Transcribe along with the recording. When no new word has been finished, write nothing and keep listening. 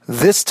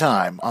This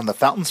time on the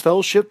Fountains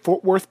Fellowship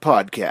Fort Worth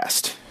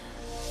podcast.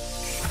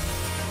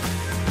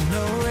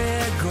 No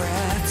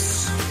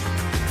regrets.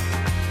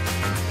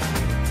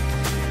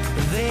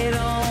 They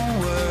don't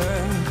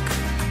work.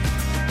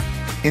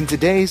 In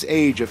today's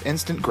age of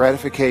instant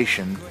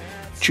gratification,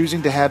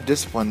 choosing to have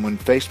discipline when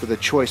faced with a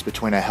choice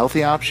between a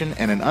healthy option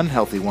and an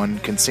unhealthy one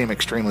can seem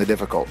extremely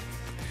difficult.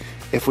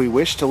 If we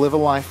wish to live a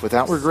life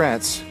without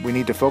regrets, we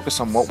need to focus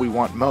on what we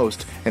want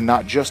most and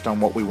not just on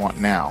what we want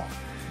now.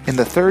 In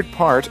the third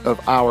part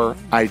of our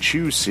I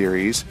Choose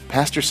series,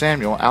 Pastor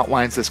Samuel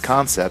outlines this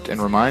concept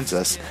and reminds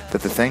us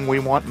that the thing we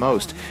want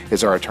most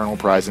is our eternal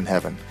prize in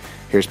heaven.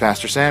 Here's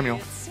Pastor Samuel.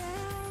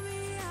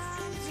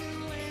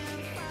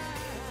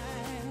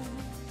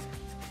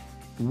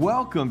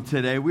 Welcome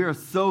today. We are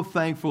so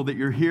thankful that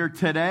you're here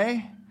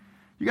today.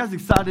 You guys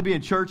excited to be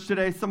in church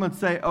today? Someone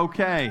say,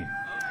 okay.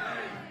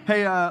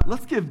 Hey,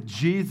 let's give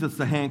Jesus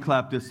a hand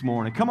clap this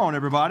morning. Come on,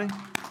 everybody.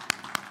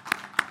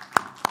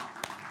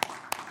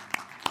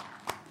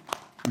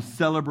 We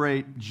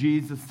celebrate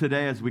Jesus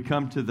today as we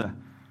come to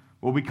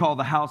what we call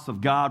the house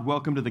of God.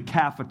 Welcome to the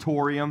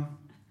cafetorium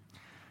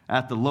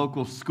at the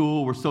local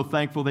school. We're so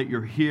thankful that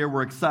you're here.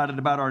 We're excited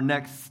about our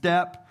next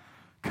step.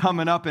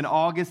 Coming up in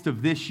August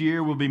of this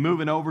year, we'll be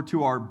moving over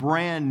to our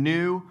brand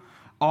new,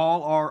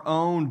 all our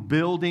own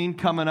building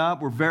coming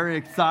up. We're very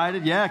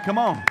excited. Yeah, come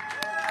on.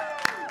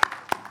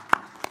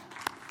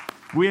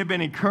 We have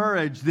been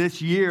encouraged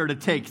this year to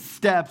take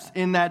steps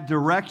in that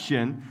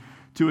direction,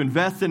 to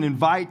invest and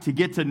invite, to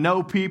get to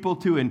know people,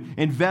 to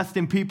invest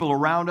in people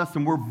around us,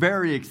 and we're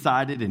very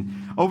excited. And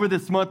over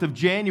this month of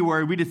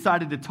January, we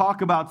decided to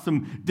talk about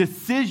some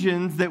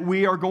decisions that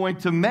we are going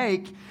to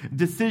make,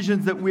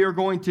 decisions that we are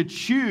going to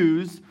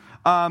choose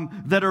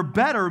that are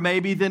better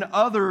maybe than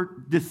other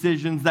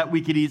decisions that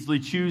we could easily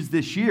choose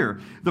this year.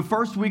 The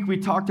first week we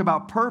talked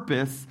about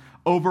purpose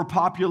over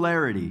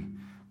popularity.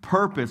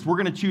 Purpose. We're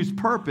going to choose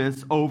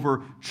purpose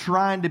over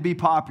trying to be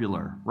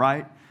popular,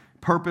 right?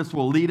 Purpose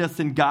will lead us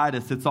and guide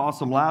us. It's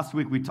awesome. Last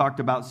week we talked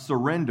about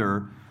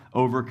surrender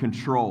over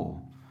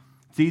control.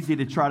 It's easy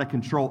to try to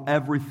control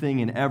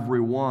everything and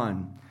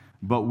everyone,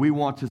 but we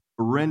want to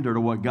surrender to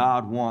what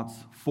God wants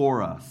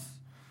for us.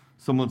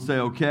 Someone say,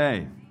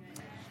 okay.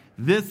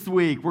 This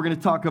week we're going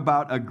to talk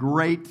about a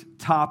great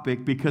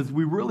topic because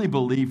we really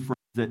believe,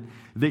 friends,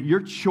 that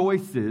your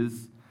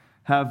choices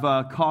have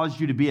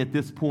caused you to be at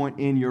this point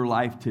in your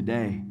life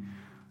today.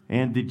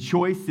 And the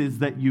choices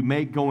that you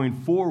make going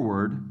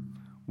forward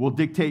will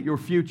dictate your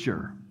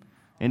future.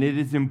 And it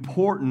is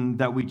important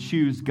that we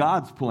choose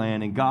God's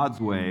plan and God's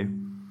way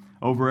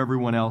over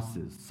everyone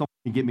else's. Someone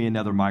can get me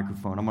another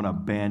microphone. I'm going to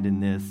abandon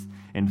this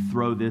and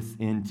throw this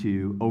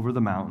over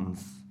the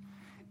mountains,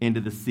 into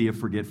the sea of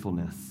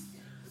forgetfulness.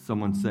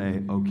 Someone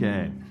say,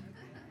 okay.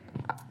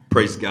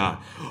 Praise God.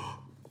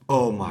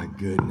 Oh my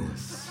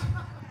goodness.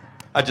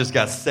 I just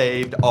got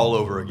saved all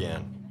over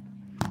again.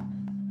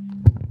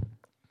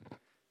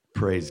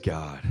 Praise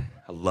God.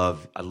 I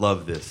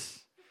love this.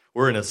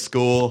 We're in a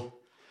school.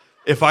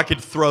 If I could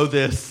throw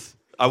this,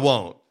 I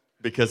won't,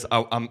 because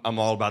I'm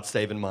all about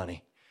saving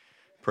money.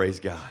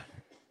 Praise God.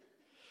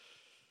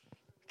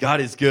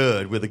 God is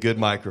good with a good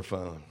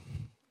microphone.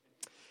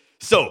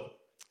 So,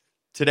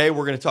 today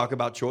we're going to talk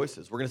about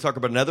choices. We're going to talk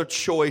about another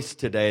choice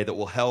today that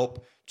will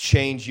help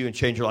change you and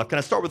change your life. Can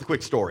I start with a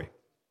quick story?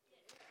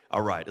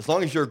 All right. As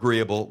long as you're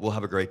agreeable, we'll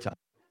have a great time.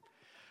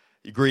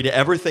 You agree to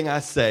everything I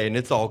say, and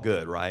it's all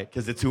good, right?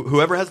 Because it's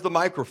whoever has the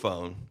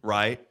microphone,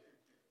 right?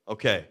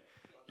 Okay,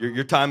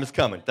 your time is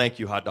coming. Thank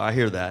you, Hot Dog. I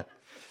hear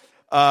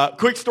that.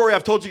 Quick story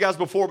I've told you guys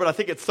before, but I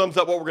think it sums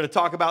up what we're going to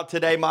talk about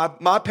today.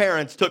 My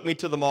parents took me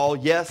to the mall.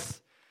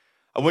 Yes,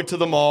 I went to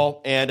the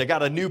mall, and I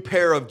got a new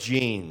pair of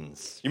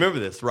jeans. You remember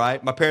this,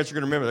 right? My parents are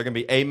going to remember. They're going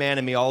to be amen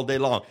and me all day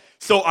long.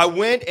 So I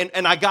went,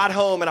 and I got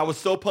home, and I was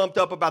so pumped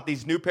up about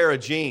these new pair of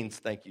jeans.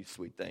 Thank you,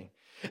 sweet thing.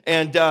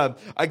 And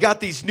I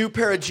got these new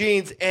pair of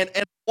jeans, and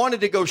I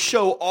wanted to go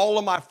show all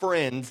of my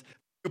friends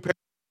new pair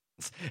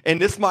of jeans. And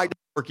this might not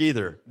work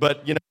either,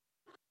 but, you know,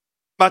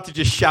 I'm about to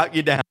just shout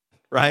you down,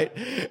 right?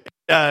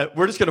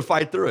 We're just going to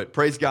fight through it.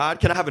 Praise God.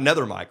 Can I have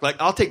another mic? Like,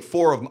 I'll take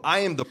 4 of them. I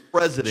am the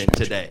president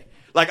today.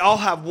 Like, I'll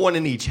have one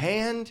in each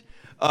hand.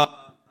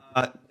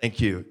 Thank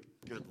you.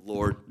 Good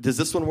Lord. Does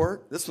this one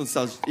work? This one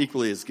sounds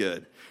equally as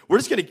good. We're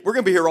going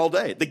to be here all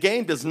day. The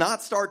game does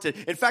not start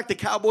in fact, the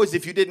Cowboys,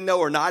 if you didn't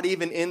know, are not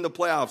even in the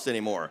playoffs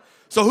anymore.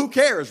 So who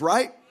cares,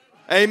 right?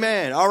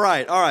 Amen. All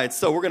right.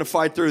 So we're going to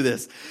fight through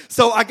this.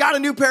 So I got a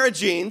new pair of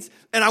jeans,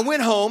 and I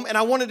went home, and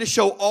I wanted to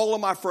show all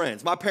of my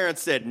friends. My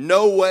parents said,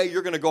 no way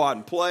you're going to go out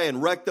and play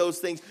and wreck those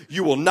things.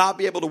 You will not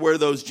be able to wear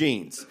those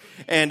jeans.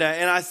 And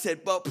I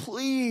said, but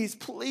please,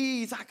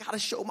 I got to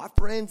show my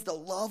friends to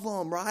love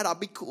them, right? I'll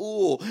be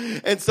cool.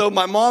 And so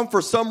my mom,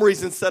 for some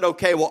reason, said,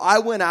 okay, well, I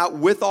went out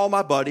with all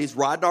my buddies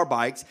riding our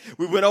bikes.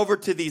 We went over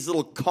to these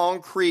little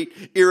concrete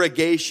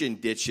irrigation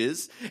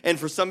ditches. And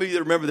for some of you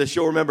that remember this,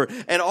 you'll remember.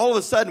 And all of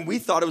a sudden, we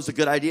thought it was a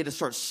good idea to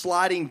start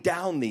sliding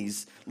down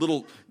these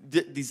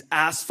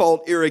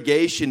asphalt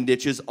irrigation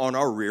ditches on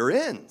our rear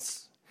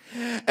ends.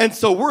 And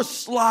so we're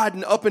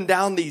sliding up and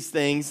down these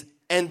things,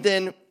 And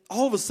then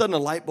all of a sudden a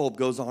light bulb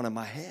goes on in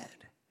my head.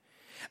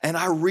 And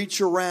I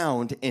reach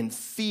around and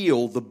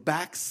feel the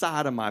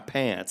backside of my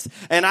pants.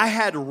 And I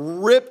had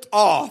ripped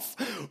off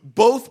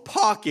both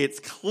pockets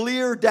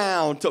clear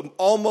down to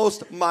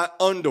almost my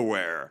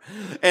underwear.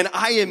 And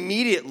I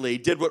immediately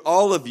did what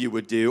all of you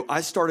would do.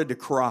 I started to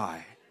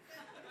cry.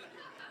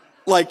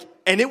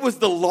 And it was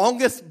the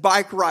longest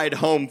bike ride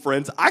home,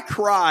 friends. I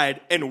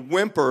cried and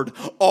whimpered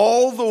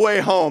all the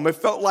way home. It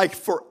felt like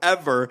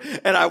forever.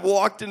 And I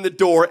walked in the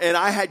door and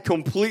I had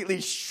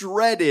completely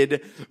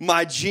shredded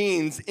my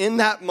jeans in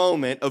that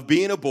moment of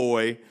being a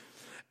boy.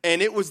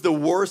 And it was the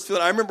worst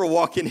feeling. I remember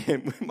walking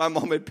in. My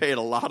mom had paid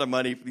a lot of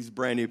money for these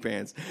brand new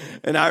pants.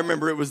 And I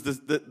remember it was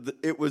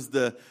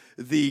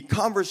the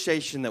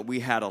conversation that we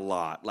had a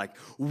lot. Like,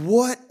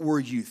 what were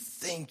you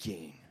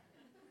thinking?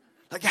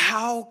 Like,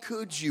 how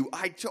could you?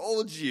 I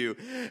told you.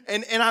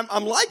 And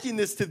I'm liking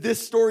this to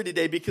this story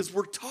today because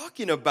we're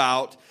talking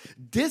about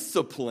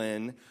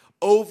discipline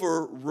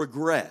over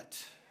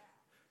regret.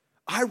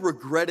 I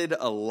regretted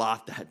a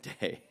lot that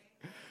day.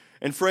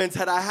 And friends,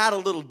 had I had a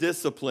little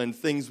discipline,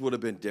 things would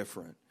have been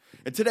different.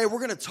 And today we're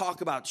going to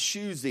talk about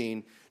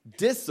choosing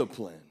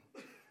discipline,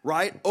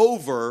 right,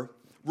 over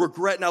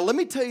regret. Now, let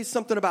me tell you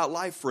something about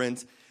life,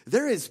 friends.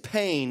 There is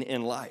pain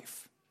in life.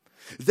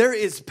 There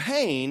is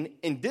pain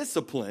in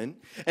discipline,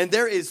 and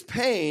there is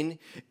pain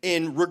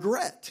in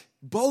regret,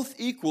 both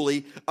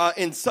equally,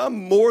 and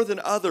some more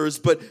than others.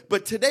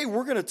 But today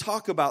we're going to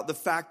talk about the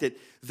fact that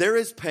there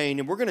is pain,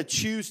 and we're going to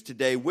choose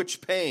today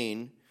which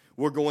pain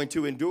we're going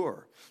to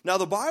endure. Now,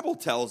 the Bible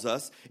tells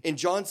us in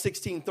John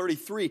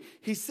 16:33,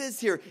 he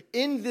says here,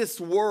 in this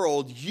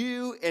world,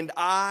 you and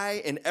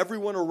I and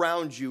everyone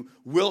around you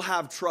will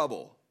have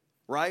trouble,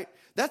 right?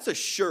 That's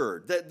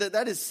assured.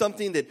 That is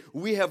something that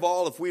we have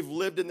all, if we've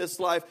lived in this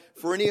life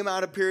for any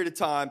amount of period of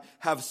time,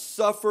 have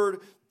suffered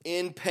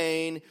in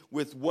pain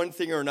with one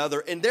thing or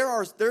another. And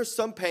there's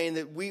some pain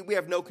that we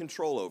have no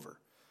control over.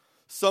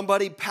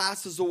 Somebody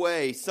passes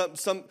away.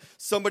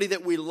 Somebody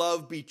that we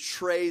love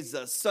betrays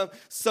us.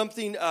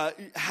 Something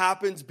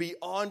happens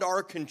beyond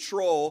our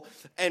control,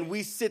 and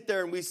we sit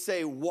there and we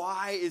say,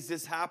 "Why is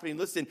this happening?"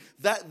 Listen,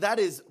 that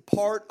is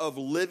part of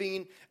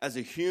living as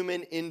a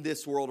human in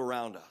this world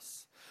around us.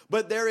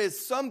 But there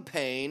is some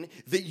pain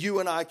that you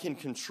and I can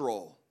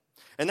control.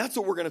 And that's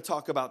what we're going to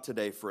talk about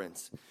today,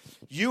 friends.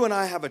 You and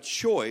I have a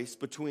choice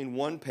between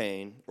one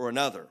pain or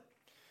another.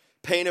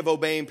 Pain of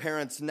obeying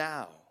parents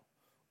now,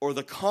 or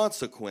the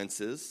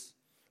consequences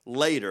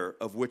later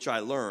of which I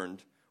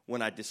learned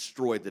when I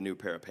destroyed the new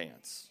pair of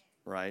pants,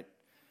 right?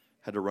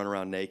 Had to run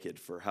around naked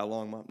for how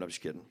long, Mom? No, I'm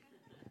just kidding.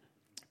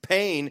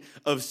 Pain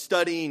of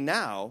studying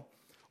now,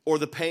 or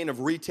the pain of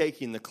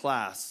retaking the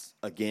class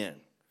again.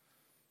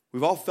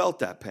 We've all felt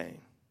that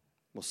pain.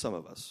 Well, some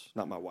of us,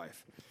 not my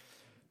wife.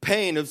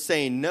 Pain of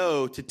saying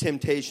no to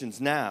temptations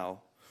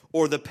now,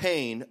 or the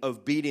pain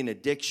of beating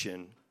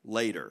addiction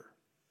later,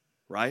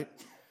 right?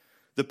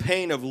 The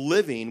pain of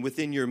living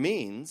within your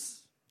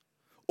means,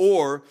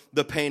 or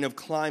the pain of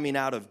climbing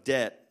out of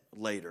debt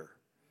later.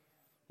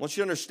 I want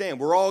you to understand,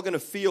 we're all going to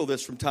feel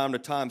this from time to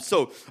time.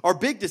 So our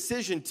big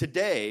decision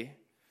today,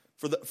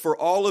 for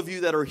all of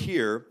you that are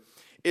here,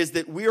 is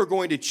that we are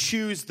going to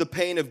choose the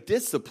pain of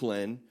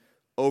discipline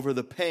over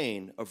the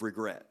pain of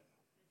regret.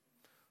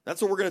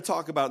 That's what we're going to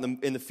talk about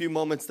in the few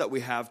moments that we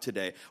have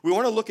today. We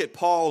want to look at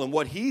Paul and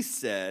what he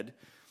said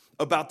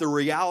about the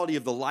reality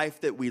of the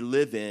life that we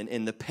live in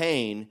and the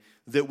pain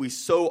that we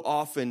so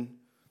often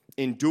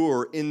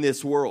endure in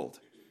this world.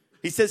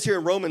 He says here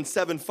in Romans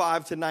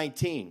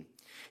 7:5-19,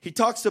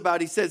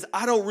 he says,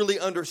 I don't really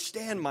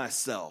understand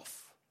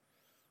myself.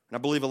 And I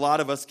believe a lot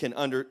of us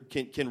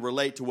can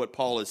relate to what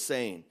Paul is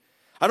saying.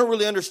 I don't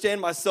really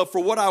understand myself for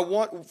what I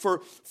want,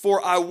 for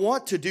I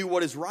want to do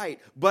what is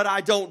right, but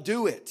I don't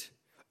do it.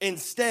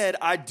 Instead,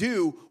 I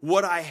do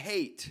what I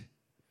hate.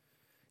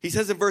 He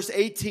says in verse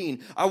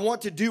 18, I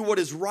want to do what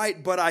is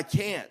right, but I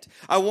can't.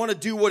 I want to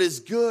do what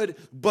is good,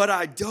 but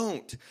I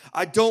don't.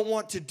 I don't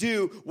want to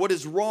do what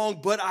is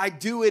wrong, but I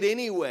do it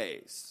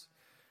anyways.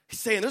 He's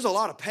saying there's a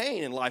lot of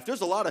pain in life.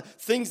 There's a lot of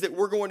things that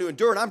we're going to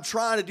endure, and I'm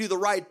trying to do the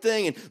right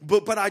thing,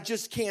 but I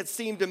just can't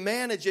seem to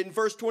manage it. In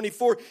verse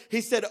 24, he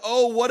said,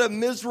 oh, what a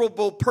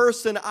miserable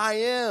person I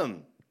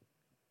am.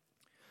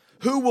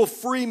 Who will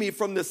free me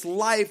from this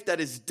life that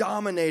is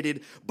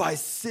dominated by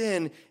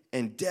sin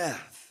and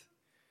death?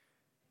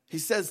 He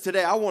says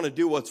today, I want to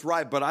do what's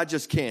right, but I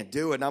just can't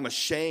do it, and I'm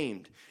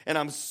ashamed, and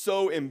I'm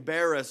so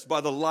embarrassed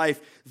by the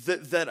life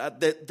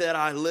that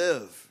I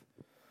live.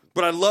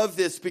 But I love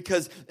this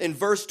because in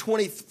verse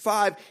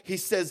 25, he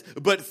says,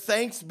 but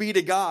thanks be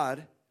to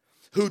God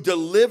who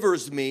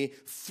delivers me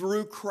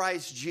through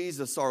Christ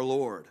Jesus our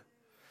Lord.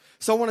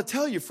 So I want to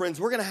tell you,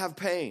 friends, we're going to have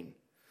pain.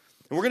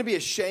 And we're going to be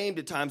ashamed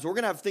at times. We're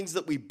going to have things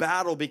that we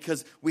battle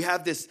because we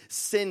have this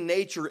sin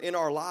nature in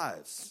our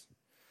lives.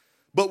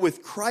 But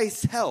with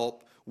Christ's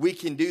help, we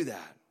can do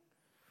that.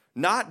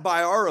 Not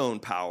by our own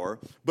power,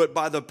 but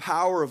by the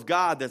power of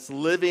God that's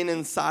living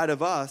inside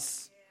of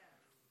us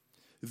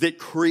that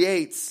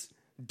creates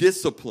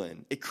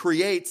discipline. It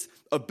creates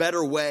a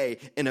better way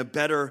and a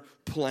better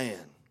plan.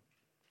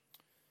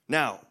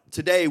 Now,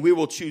 today we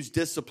will choose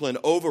discipline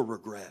over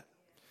regret.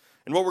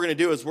 And what we're going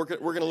to do is we're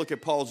going to look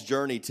at Paul's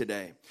journey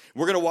today.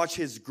 We're going to watch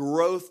his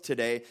growth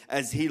today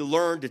as he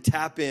learned to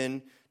tap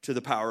in to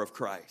the power of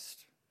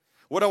Christ.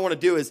 What I want to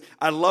do is,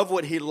 I love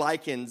what he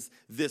likens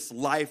this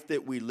life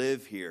that we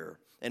live here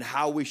and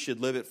how we should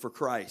live it for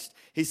Christ.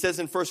 He says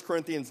in 1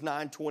 Corinthians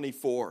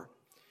 9:24,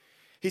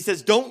 he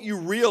says, don't you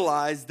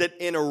realize that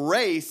in a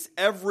race,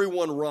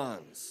 everyone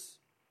runs?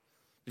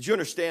 Did you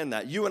understand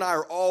that? You and I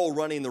are all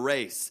running the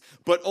race,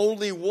 but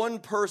only one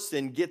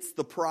person gets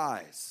the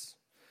prize.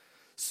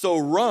 So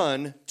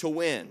run to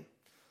win.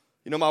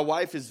 You know, my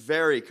wife is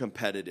very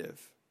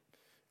competitive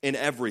in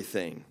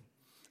everything,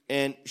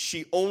 and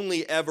she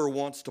only ever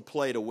wants to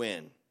play to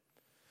win.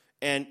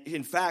 And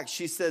in fact,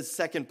 she says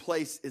second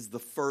place is the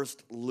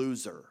first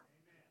loser.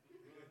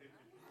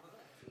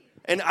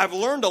 And I've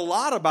learned a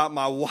lot about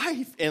my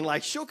wife, and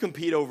like she'll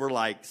compete over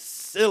like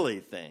silly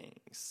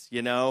things,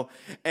 you know,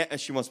 and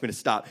she wants me to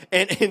stop.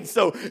 And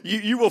so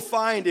you will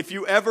find if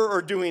you ever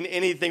are doing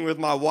anything with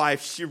my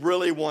wife, she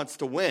really wants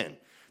to win.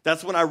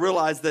 That's when I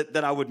realized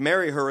that I would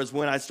marry her, is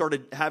when I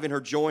started having her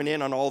join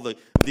in on all the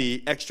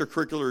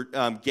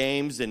extracurricular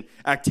games and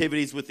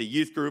activities with the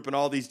youth group and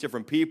all these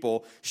different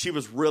people. She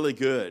was really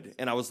good.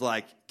 And I was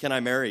like, can I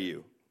marry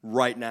you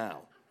right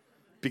now?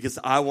 Because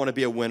I want to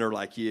be a winner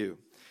like you.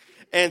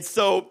 And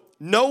so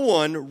no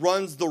one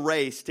runs the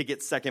race to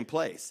get second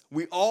place.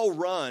 We all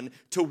run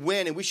to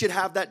win, and we should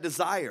have that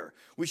desire.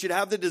 We should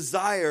have the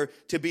desire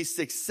to be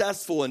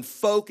successful and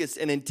focus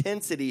and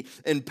intensity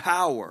and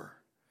power.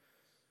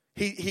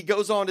 He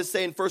goes on to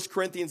say in 1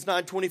 Corinthians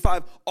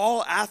 9:25,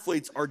 all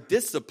athletes are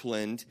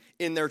disciplined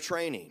in their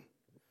training.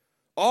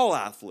 All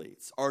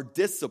athletes are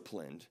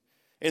disciplined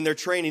in their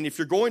training. If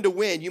you're going to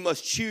win, you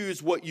must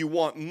choose what you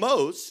want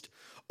most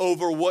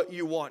over what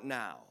you want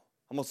now.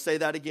 I'm going to say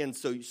that again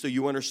so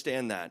you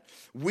understand that.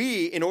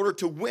 We, in order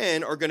to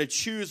win, are going to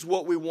choose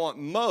what we want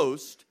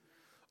most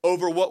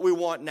over what we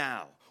want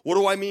now. What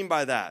do I mean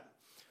by that?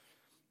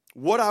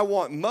 What I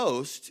want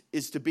most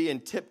is to be in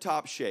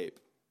tip-top shape,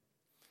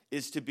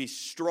 is to be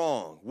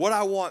strong. What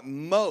I want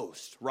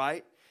most,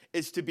 right,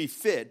 is to be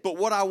fit. But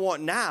what I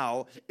want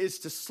now is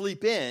to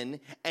sleep in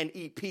and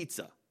eat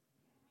pizza,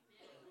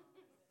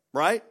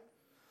 right?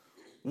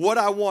 What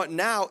I want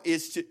now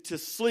is to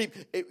sleep.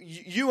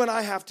 You and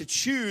I have to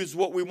choose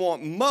what we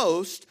want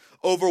most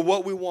over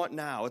what we want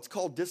now. It's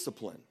called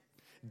discipline.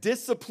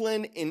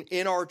 Discipline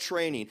in our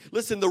training.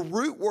 Listen, the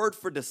root word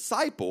for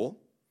disciple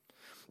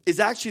is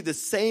actually the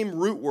same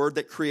root word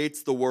that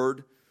creates the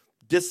word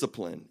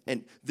discipline.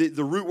 And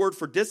the root word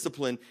for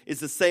discipline is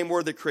the same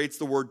word that creates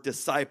the word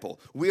disciple.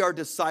 We are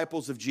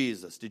disciples of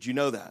Jesus. Did you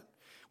know that?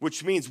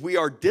 Which means we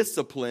are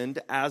disciplined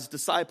as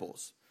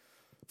disciples.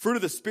 Fruit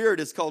of the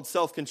Spirit is called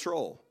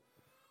self-control.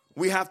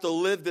 We have to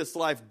live this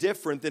life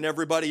different than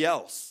everybody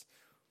else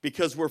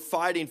because we're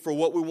fighting for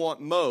what we want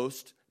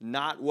most,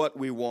 not what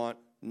we want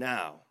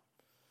now.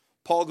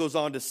 Paul goes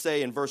on to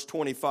say in verse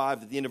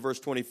 25, at the end of verse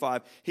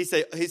 25, he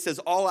says,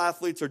 all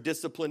athletes are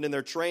disciplined in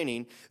their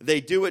training. They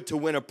do it to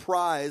win a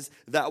prize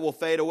that will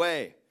fade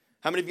away.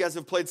 How many of you guys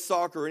have played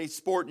soccer or any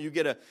sport and you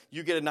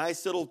get a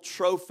nice little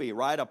trophy,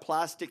 right? A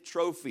plastic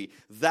trophy.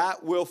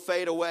 That will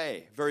fade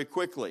away very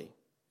quickly.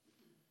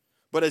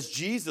 But as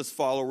Jesus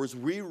followers,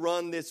 we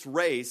run this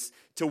race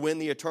to win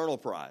the eternal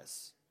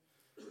prize,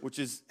 which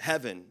is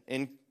heaven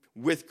and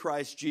with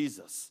Christ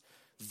Jesus.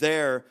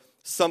 There,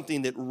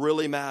 something that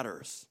really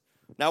matters.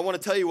 Now, I want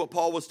to tell you what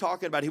Paul was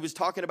talking about. He was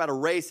talking about a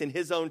race in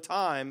his own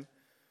time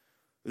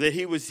that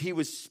he was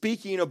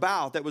speaking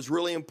about that was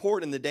really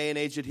important in the day and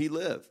age that he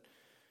lived.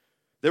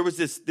 There was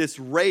this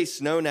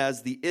race known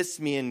as the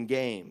Isthmian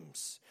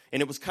Games,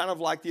 and it was kind of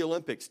like the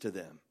Olympics to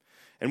them.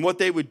 And what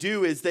they would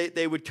do is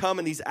they would come,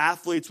 and these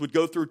athletes would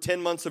go through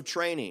 10 months of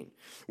training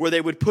where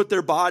they would put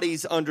their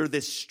bodies under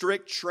this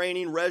strict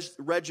training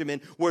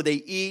regimen where they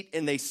eat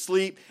and they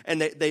sleep,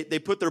 and they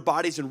put their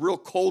bodies in real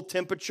cold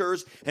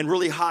temperatures and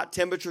really hot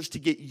temperatures to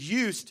get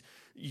used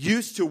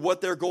to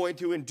what they're going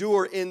to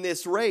endure in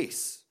this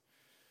race.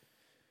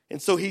 And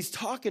so he's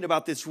talking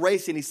about this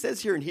race, and he says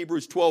here in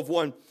Hebrews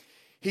 12:1,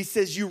 he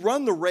says, you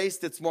run the race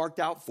that's marked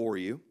out for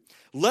you.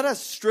 Let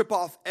us strip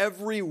off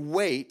every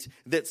weight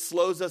that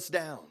slows us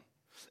down,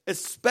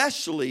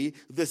 especially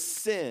the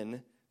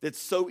sin that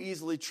so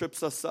easily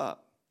trips us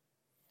up.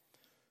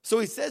 So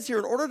he says here,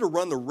 in order to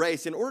run the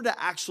race, in order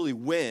to actually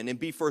win and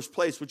be first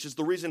place, which is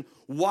the reason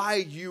why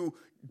you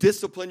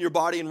discipline your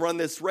body and run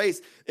this race,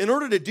 in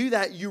order to do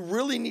that, you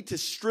really need to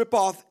strip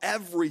off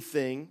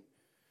everything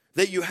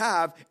that you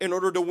have in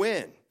order to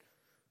win.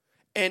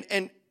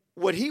 And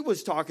what he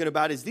was talking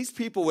about is these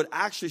people would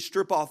actually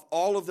strip off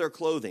all of their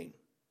clothing,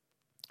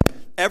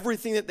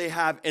 everything that they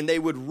have, and they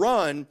would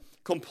run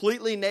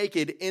completely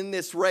naked in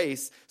this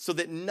race so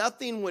that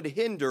nothing would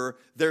hinder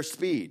their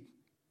speed.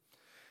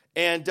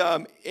 And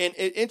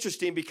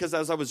interesting, because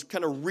as I was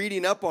kind of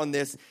reading up on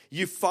this,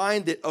 you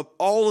find that of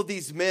all of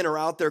these men are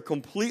out there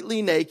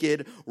completely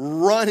naked,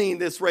 running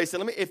this race.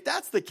 And if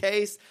that's the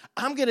case,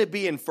 I'm going to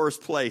be in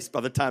first place by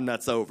the time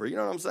that's over. You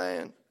know what I'm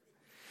saying?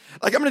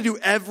 Like, I'm going to do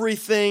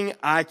everything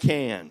I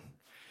can.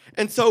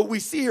 And so we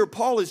see here,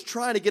 Paul is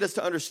trying to get us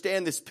to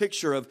understand this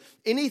picture of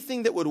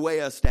anything that would weigh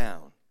us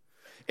down.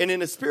 And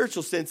in a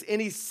spiritual sense,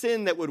 any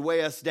sin that would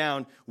weigh us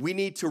down, we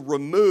need to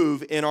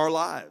remove in our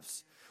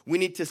lives. We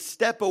need to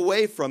step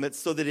away from it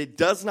so that it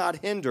does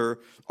not hinder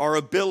our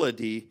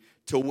ability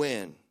to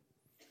win.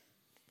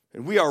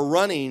 And we are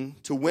running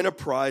to win a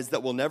prize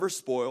that will never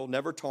spoil,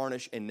 never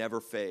tarnish, and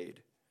never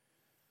fade.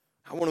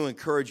 I want to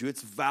encourage you,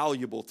 it's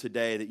valuable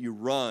today that you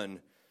run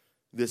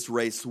this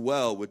race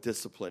well with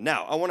discipline.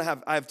 Now,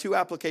 I have two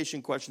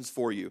application questions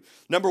for you.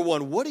 Number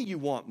one, what do you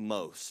want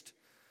most?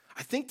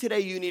 I think today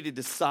you need to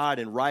decide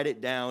and write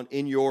it down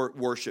in your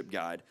worship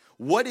guide.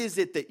 What is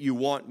it that you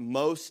want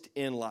most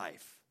in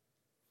life?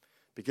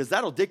 Because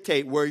that'll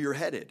dictate where you're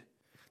headed.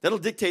 That'll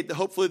dictate,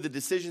 hopefully, the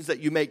decisions that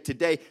you make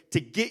today to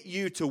get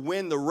you to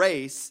win the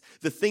race,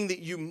 the thing that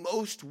you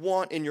most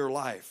want in your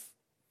life.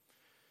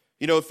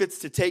 You know, if it's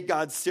to take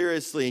God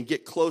seriously and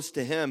get close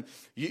to Him,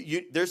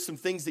 there's some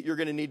things that you're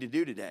going to need to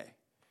do today.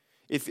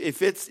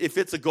 If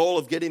it's a goal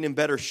of getting in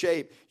better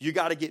shape, you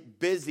got to get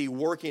busy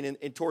working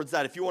in towards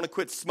that. If you want to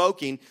quit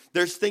smoking,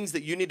 there's things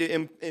that you need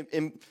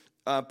to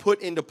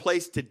put into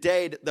place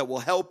today that will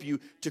help you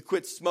to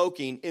quit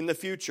smoking in the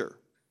future.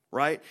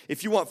 Right?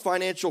 If you want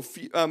financial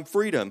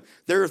freedom,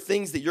 there are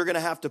things that you're going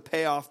to have to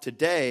pay off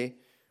today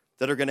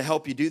that are going to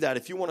help you do that.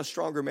 If you want a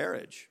stronger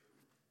marriage,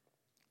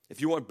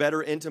 if you want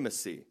better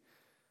intimacy,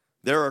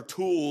 there are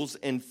tools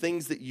and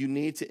things that you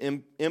need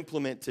to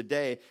implement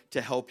today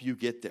to help you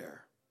get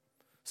there.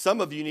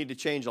 Some of you need to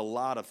change a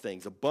lot of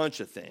things, a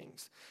bunch of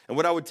things. And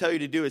what I would tell you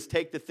to do is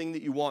take the thing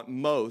that you want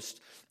most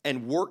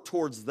and work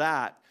towards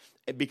that,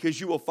 because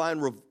you will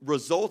find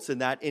results in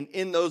that. And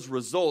in those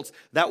results,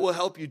 that will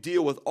help you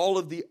deal with all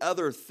of the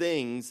other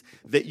things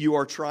that you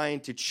are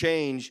trying to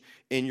change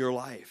in your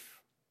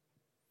life.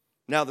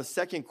 Now, the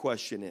second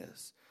question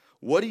is,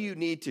 what do you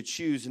need to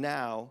choose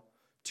now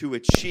to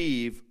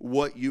achieve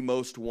what you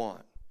most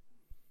want?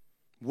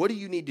 What do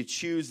you need to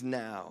choose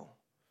now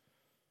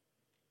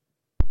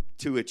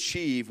to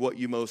achieve what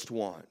you most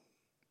want?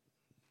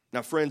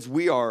 Now, friends,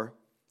 we are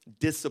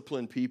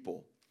disciplined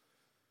people.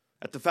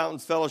 At the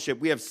Fountains Fellowship,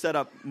 we have set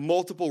up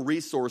multiple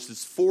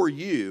resources for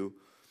you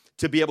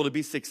to be able to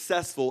be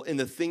successful in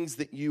the things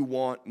that you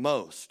want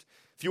most.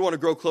 If you want to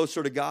grow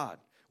closer to God,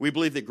 we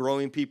believe that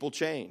growing people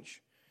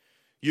change.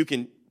 You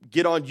can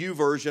get on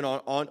YouVersion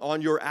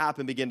on your app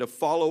and begin to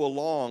follow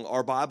along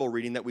our Bible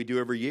reading that we do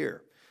every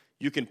year.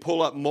 You can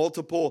pull up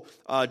multiple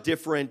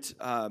different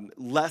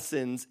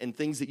lessons and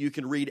things that you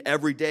can read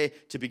every day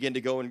to begin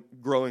to go and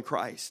grow in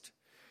Christ.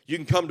 You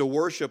can come to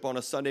worship on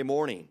a Sunday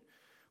morning.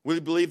 We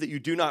believe that you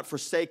do not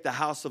forsake the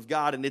house of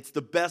God, and it's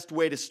the best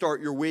way to start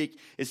your week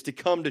is to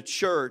come to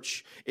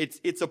church.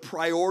 It's a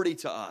priority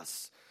to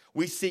us.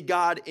 We see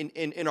God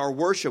in our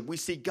worship. We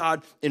see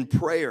God in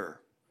prayer.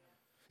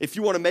 If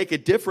you want to make a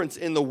difference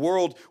in the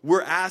world,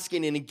 we're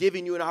asking and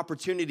giving you an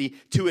opportunity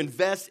to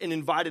invest and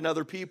invite in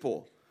other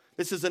people.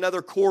 This is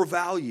another core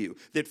value,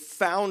 that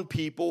found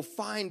people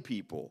find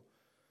people.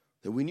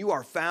 That when you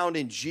are found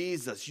in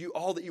Jesus,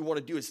 all that you want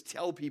to do is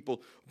tell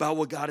people about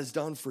what God has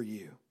done for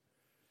you.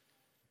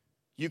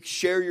 You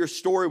share your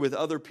story with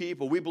other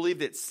people. We believe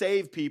that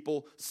save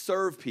people,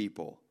 serve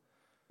people.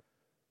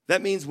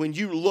 That means when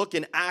you look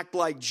and act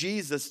like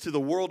Jesus to the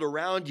world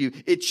around you,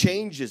 it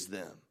changes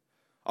them.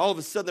 All of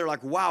a sudden, they're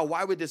like, wow,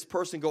 why would this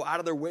person go out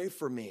of their way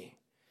for me?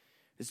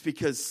 It's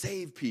because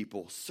save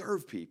people,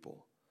 serve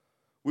people.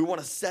 We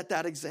want to set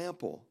that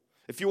example.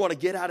 If you want to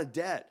get out of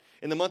debt,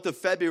 in the month of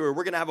February,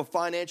 we're going to have a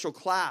financial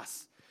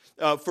class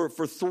for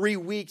 3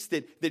 weeks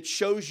that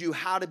shows you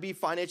how to be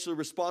financially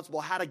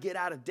responsible, how to get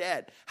out of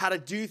debt, how to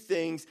do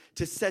things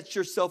to set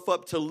yourself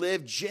up to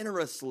live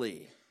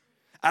generously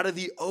out of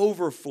the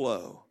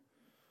overflow.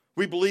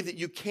 We believe that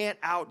you can't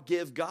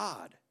outgive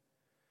God.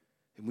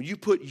 And when you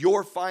put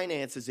your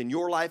finances and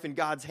your life in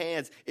God's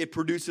hands, it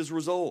produces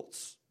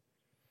results.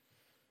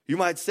 You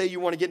might say you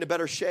want to get into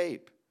better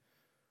shape.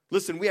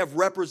 Listen, we have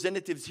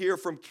representatives here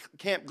from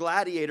Camp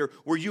Gladiator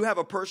where you have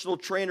a personal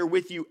trainer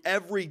with you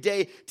every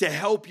day to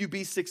help you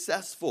be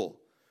successful.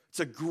 It's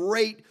a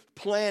great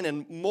plan,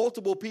 and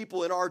multiple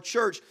people in our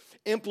church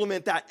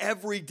implement that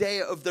every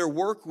day of their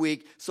work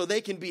week so they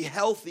can be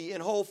healthy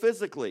and whole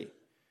physically.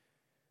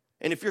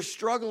 And if you're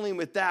struggling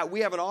with that,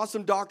 we have an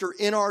awesome doctor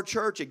in our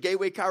church at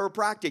Gateway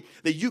Chiropractic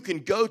that you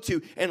can go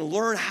to and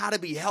learn how to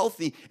be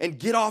healthy and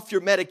get off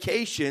your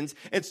medications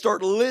and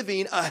start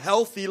living a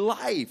healthy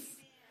life.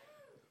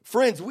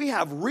 Friends, we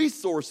have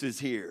resources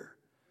here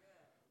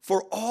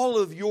for all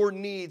of your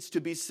needs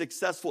to be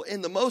successful.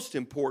 And the most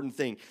important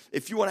thing,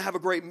 if you want to have a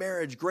great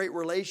marriage, great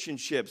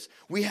relationships,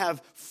 we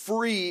have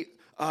free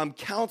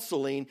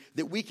counseling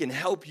that we can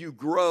help you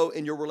grow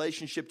in your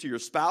relationship to your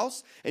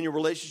spouse and your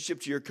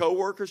relationship to your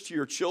coworkers, to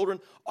your children.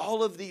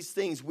 All of these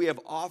things we have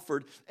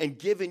offered and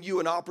given you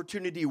an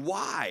opportunity.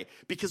 Why?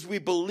 Because we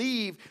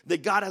believe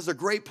that God has a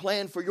great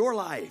plan for your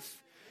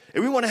life.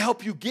 And we want to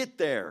help you get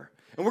there.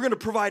 And we're going to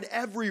provide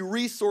every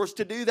resource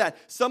to do that.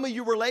 Some of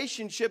your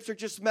relationships are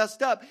just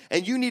messed up,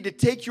 and you need to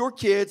take your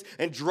kids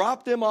and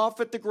drop them off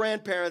at the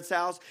grandparents'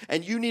 house,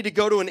 and you need to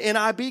go to an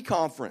NIB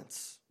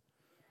conference.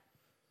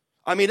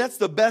 I mean, that's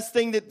the best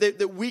thing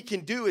that we can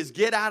do is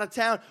get out of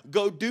town,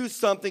 go do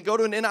something, go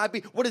to an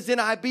NIB. What does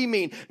NIB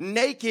mean?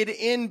 Naked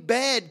in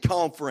Bed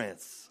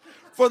Conference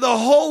for the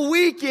whole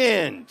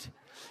weekend.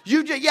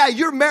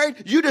 You're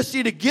married. You just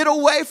need to get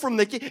away from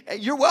the kid.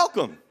 You're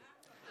welcome.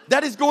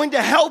 That is going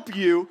to help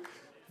you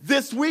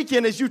this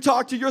weekend as you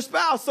talk to your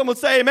spouse. Someone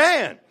say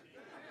amen.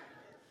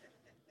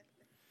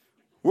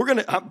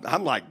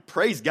 I'm like,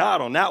 praise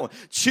God on that one.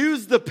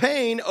 Choose the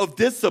pain of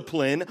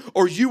discipline,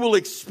 or you will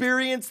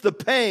experience the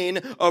pain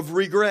of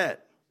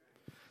regret.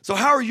 So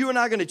how are you and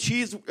I going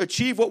to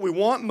achieve what we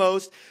want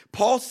most?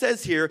 Paul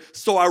says here,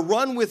 so I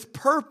run with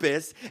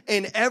purpose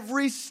in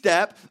every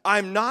step.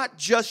 I'm not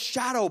just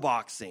shadow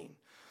boxing.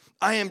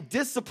 I am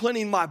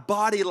disciplining my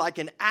body like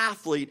an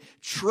athlete,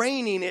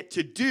 training it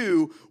to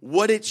do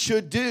what it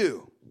should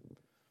do.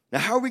 Now,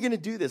 how are we going to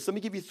do this? Let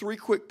me give you 3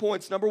 quick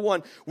points. Number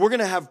 1, we're going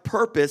to have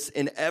purpose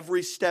in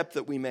every step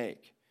that we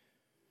make.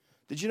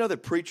 Did you know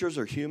that preachers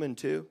are human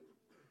too?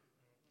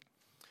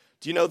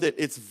 Do you know that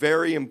it's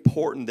very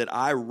important that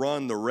I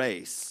run the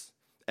race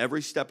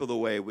every step of the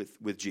way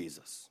with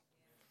Jesus?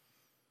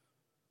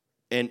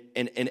 And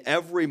in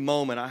every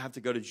moment, I have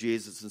to go to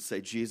Jesus and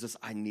say, Jesus,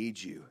 I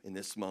need you in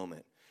this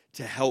moment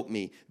to help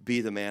me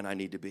be the man I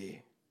need to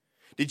be.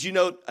 Did you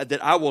know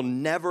that I will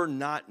never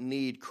not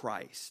need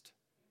Christ?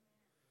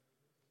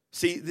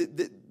 See,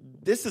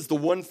 this is the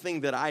one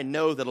thing that I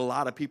know that a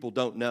lot of people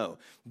don't know.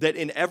 That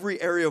in every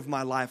area of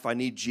my life, I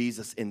need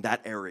Jesus in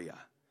that area.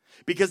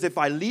 Because if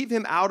I leave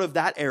him out of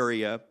that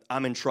area,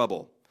 I'm in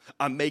trouble.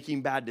 I'm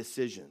making bad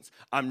decisions.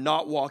 I'm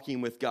not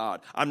walking with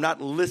God. I'm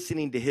not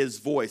listening to his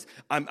voice.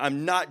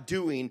 I'm not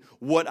doing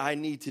what I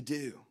need to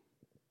do.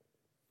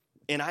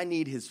 And I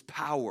need his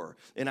power,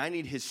 and I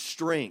need his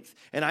strength,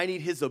 and I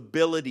need his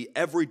ability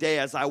every day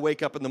as I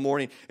wake up in the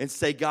morning and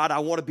say, God, I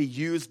want to be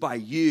used by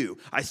you.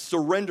 I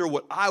surrender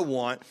what I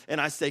want,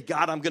 and I say,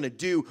 God, I'm going to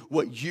do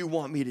what you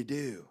want me to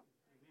do.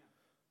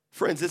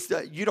 Friends,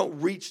 you don't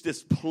reach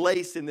this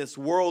place in this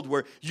world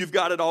where you've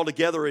got it all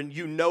together and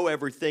you know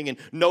everything, and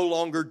no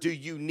longer do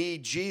you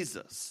need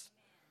Jesus.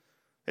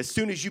 As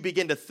soon as you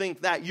begin to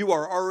think that, you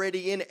are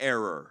already in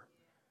error.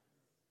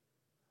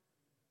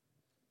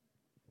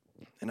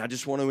 And I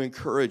just want to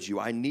encourage you,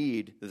 I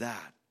need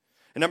that.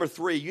 And number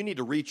 3, you need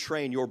to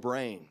retrain your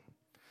brain.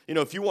 You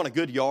know, if you want a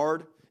good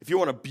yard, if you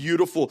want a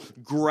beautiful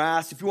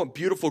grass, if you want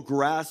beautiful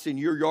grass in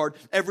your yard,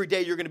 every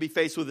day you're going to be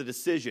faced with a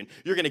decision.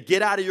 You're going to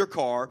get out of your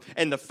car,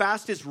 and the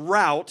fastest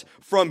route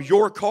from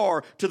your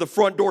car to the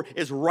front door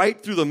is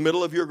right through the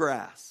middle of your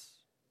grass.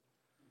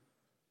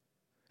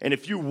 And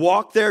if you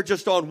walk there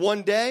just on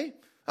one day,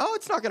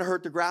 it's not going to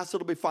hurt the grass,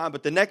 it'll be fine.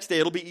 But the next day,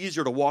 it'll be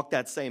easier to walk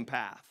that same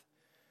path.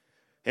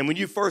 And when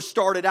you first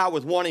started out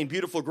with wanting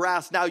beautiful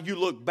grass, now you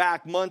look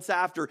back months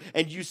after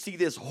and you see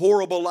this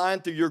horrible line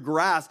through your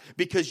grass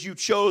because you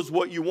chose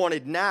what you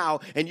wanted now,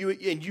 and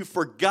you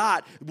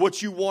forgot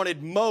what you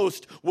wanted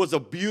most was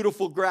a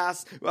beautiful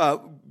grass,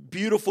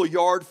 beautiful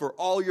yard for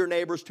all your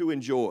neighbors to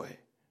enjoy.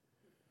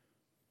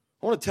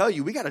 I want to tell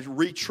you, we got to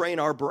retrain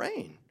our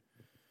brain.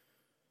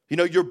 You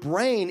know, your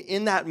brain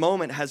in that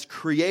moment has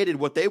created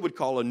what they would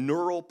call a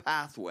neural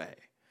pathway.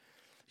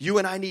 You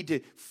and I need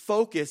to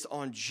focus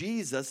on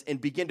Jesus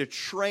and begin to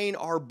train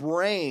our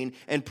brain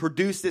and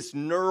produce this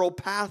neural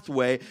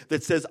pathway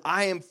that says,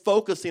 I am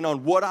focusing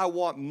on what I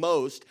want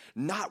most,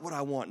 not what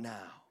I want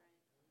now.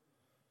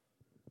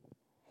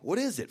 What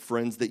is it,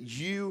 friends, that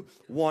you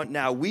want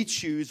now? We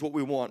choose what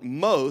we want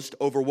most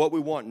over what we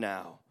want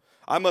now.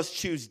 I must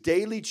choose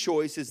daily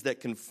choices that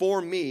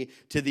conform me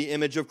to the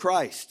image of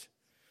Christ.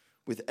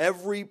 With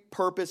every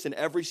purpose and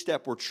every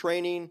step, we're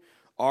training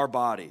our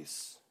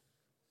bodies.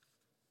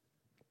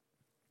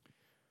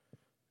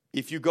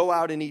 If you go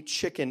out and eat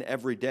chicken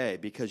every day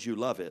because you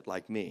love it,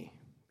 like me,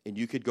 and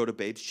you could go to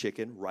Babe's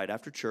Chicken right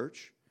after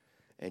church,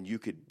 and you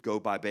could go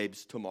by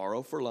Babe's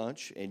tomorrow for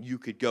lunch, and you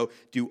could go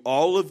do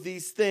all of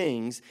these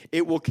things,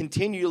 it will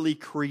continually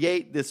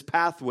create this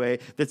pathway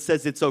that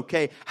says it's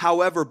okay.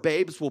 However,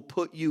 Babe's will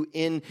put you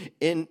in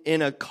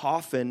a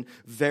coffin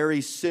very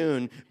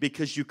soon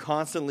because you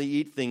constantly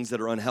eat things that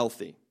are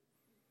unhealthy.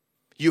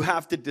 You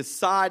have to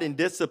decide and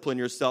discipline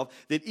yourself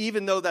that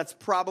even though that's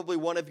probably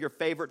one of your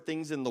favorite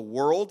things in the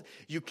world,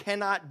 you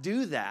cannot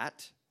do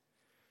that.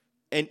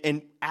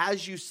 And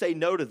as you say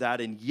no to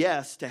that and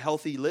yes to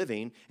healthy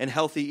living and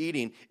healthy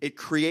eating, it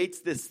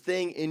creates this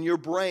thing in your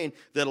brain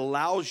that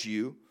allows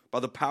you, by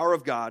the power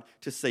of God,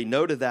 to say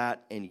no to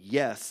that and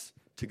yes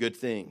to good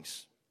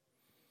things.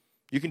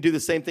 You can do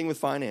the same thing with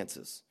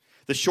finances.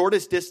 The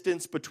shortest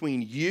distance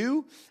between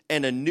you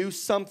and a new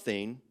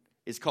something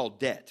is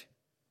called debt.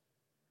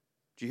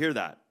 Did you hear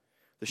that?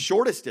 The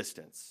shortest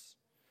distance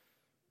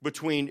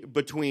between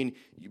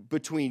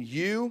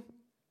you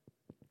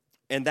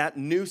and that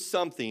new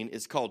something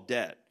is called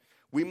debt.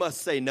 We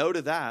must say no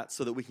to that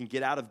so that we can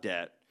get out of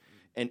debt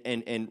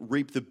and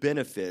reap the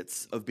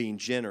benefits of being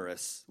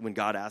generous when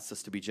God asks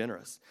us to be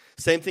generous.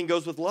 Same thing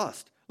goes with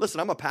lust. Listen,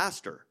 I'm a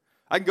pastor.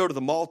 I can go to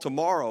the mall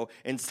tomorrow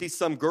and see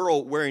some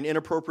girl wearing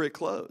inappropriate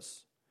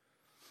clothes.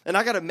 And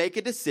I got to make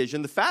a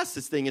decision. The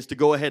fastest thing is to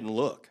go ahead and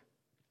look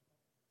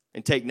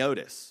and take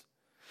notice.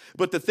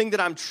 But the thing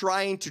that I'm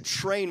trying to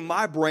train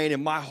my brain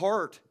and my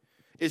heart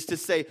is to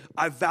say,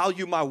 I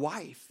value my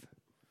wife.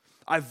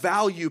 I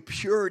value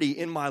purity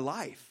in my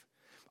life.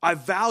 I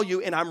value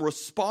and I'm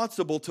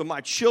responsible to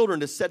my children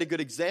to set a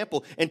good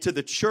example and to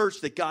the church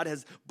that God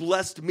has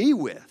blessed me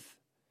with.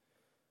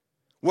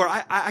 Where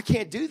I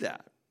can't do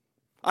that.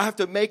 I have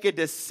to make a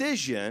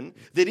decision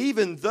that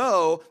even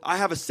though I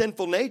have a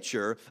sinful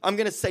nature, I'm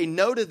going to say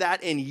no to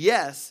that and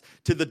yes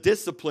to the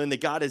discipline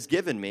that God has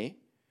given me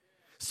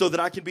so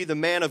that I can be the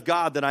man of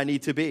God that I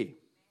need to be.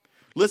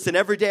 Listen,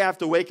 every day I have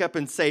to wake up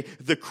and say,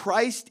 the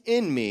Christ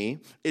in me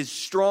is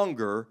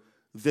stronger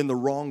than the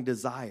wrong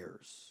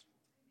desires.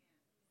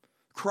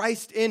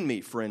 Christ in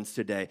me, friends,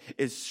 today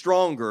is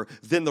stronger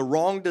than the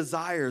wrong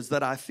desires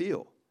that I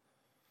feel.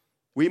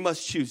 We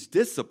must choose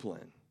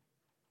discipline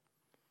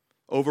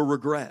over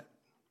regret.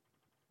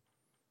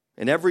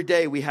 And every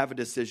day we have a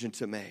decision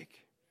to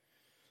make.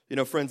 You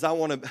know, friends, I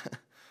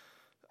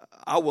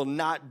will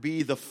not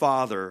be the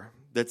father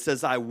that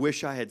says, I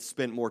wish I had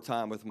spent more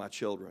time with my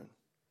children.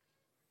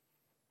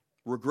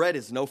 Regret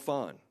is no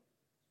fun.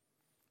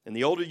 And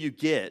the older you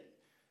get,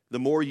 the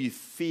more you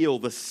feel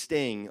the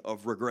sting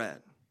of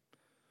regret.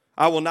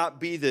 I will not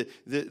be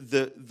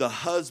the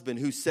husband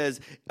who says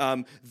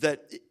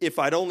that if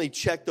I'd only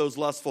checked those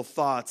lustful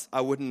thoughts,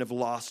 I wouldn't have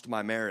lost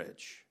my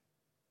marriage.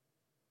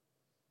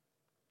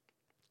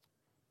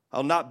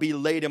 I'll not be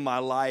late in my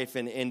life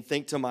and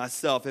think to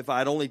myself, if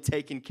I'd only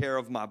taken care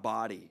of my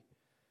body,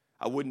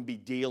 I wouldn't be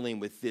dealing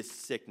with this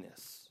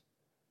sickness.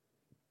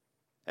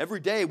 Every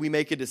day we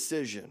make a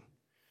decision.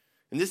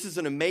 And this is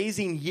an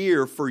amazing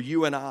year for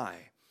you and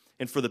I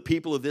and for the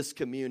people of this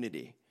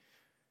community.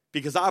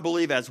 Because I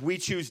believe as we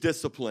choose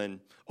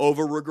discipline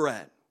over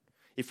regret,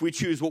 if we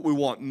choose what we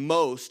want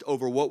most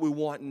over what we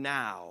want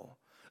now,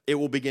 it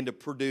will begin to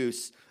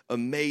produce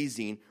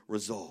amazing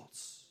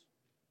results.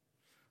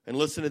 And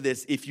listen to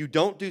this, if you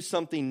don't do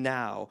something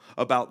now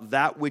about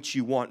that which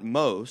you want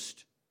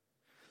most,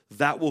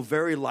 that will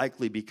very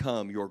likely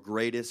become your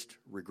greatest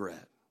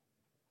regret.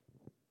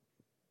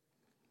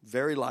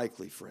 Very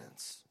likely,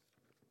 friends.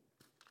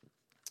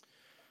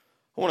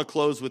 I want to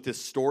close with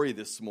this story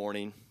this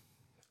morning.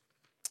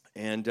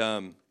 And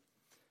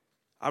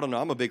I don't know,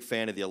 I'm a big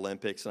fan of the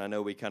Olympics, and I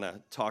know we kind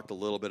of talked a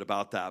little bit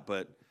about that,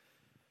 but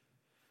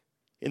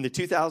in the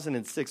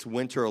 2006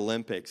 Winter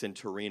Olympics in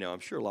Torino, I'm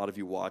sure a lot of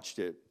you watched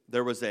it,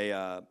 there was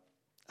a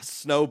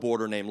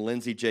snowboarder named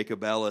Lindsay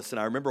Jacobellis, and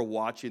I remember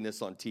watching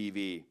this on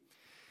TV.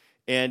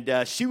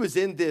 And she was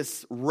in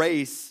this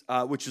race,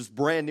 which was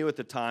brand new at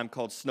the time,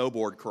 called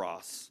snowboard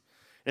cross.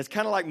 And it's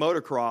kind of like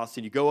motocross,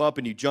 and you go up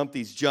and you jump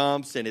these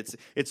jumps, and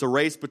it's a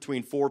race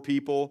between four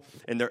people.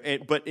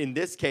 But in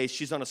this case,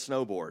 she's on a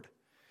snowboard.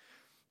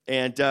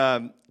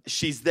 And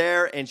she's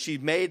there, and she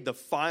made the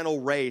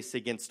final race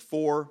against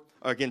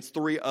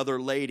three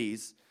other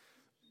ladies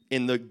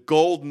in the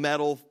gold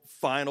medal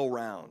final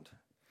round.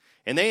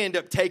 And they end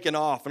up taking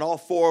off, and all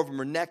four of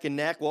them are neck and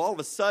neck. Well, all of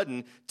a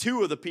sudden,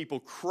 two of the people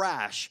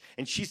crash,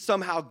 and she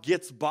somehow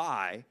gets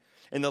by.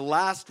 And the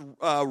last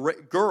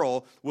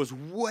girl was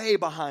way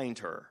behind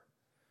her.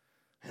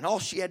 And all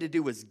she had to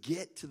do was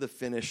get to the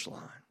finish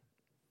line.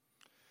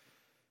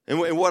 And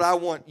what I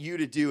want you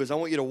to do is I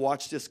want you to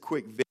watch this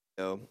quick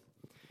video.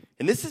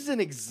 And this is an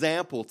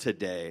example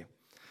today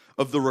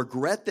of the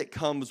regret that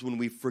comes when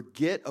we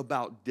forget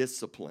about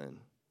discipline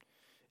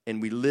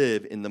and we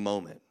live in the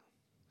moment.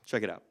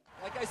 Check it out.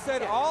 Like I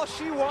said, all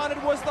she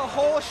wanted was the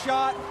whole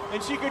shot,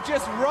 and she could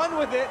just run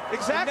with it.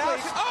 Exactly.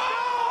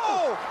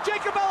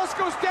 Jacobellis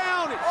goes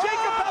down.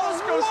 Jacobellis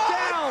goes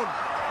down.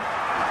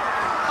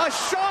 A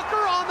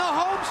shocker on the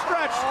home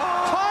stretch.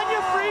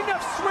 Tanya Frieden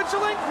of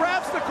Switzerland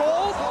grabs the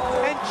gold,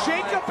 and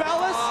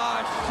Jacobellis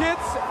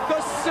gets the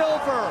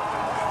silver.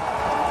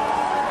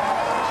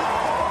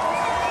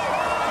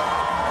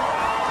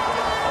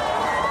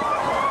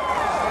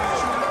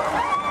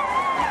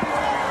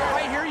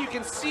 Right here you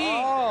can see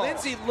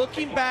Lindsay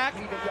looking back,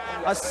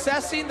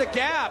 assessing the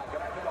gap.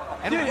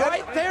 And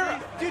right there,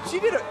 dude, she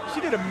did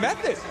a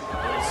method.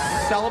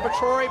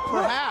 Celebratory,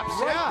 perhaps.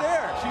 Right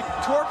there. She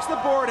torques the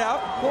board out,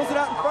 pulls it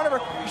out in front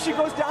of her. She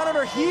goes down on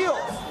her heels.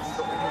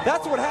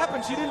 That's what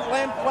happened. She didn't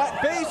land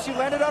flat base. She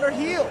landed on her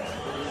heels.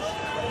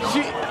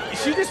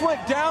 She just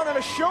went down on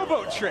a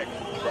showboat trick.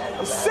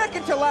 The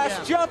second to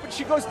last jump, and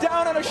she goes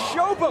down on a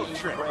showboat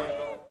trick.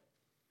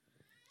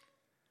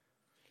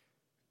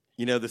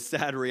 You know, the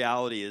sad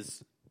reality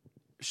is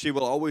she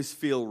will always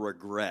feel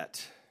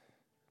regret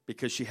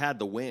because she had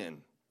the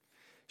win.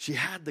 She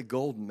had the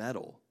gold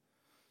medal.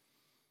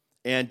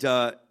 And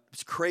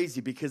It's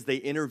crazy because they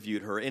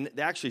interviewed her, and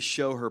they actually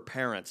show her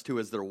parents, too,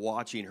 as they're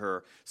watching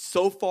her,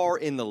 so far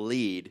in the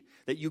lead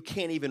that you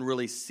can't even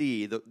really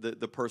see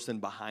the person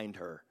behind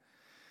her.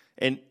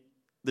 And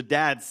the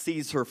dad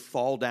sees her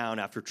fall down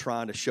after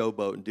trying to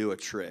showboat and do a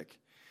trick.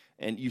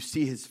 And you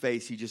see his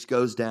face. He just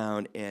goes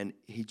down, and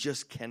he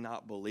just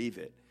cannot believe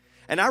it.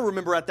 And I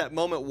remember at that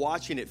moment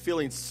watching it,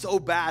 feeling so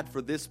bad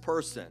for this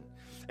person.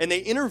 And they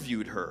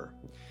interviewed her.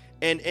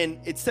 And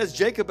it says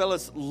Jacob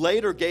Ellis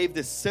later gave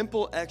this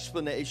simple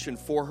explanation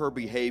for her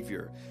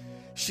behavior.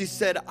 She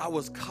said, I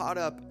was caught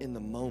up in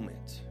the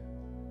moment.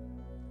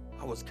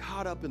 I was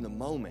caught up in the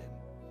moment.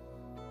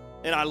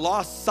 And I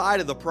lost sight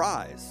of the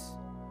prize.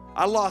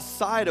 I lost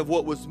sight of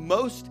what was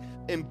most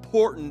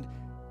important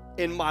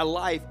in my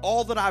life.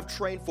 All that I've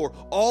trained for,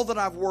 all that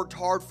I've worked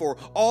hard for,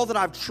 all that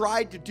I've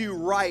tried to do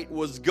right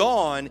was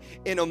gone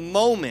in a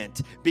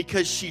moment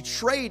because she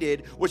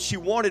traded what she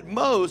wanted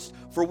most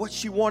for what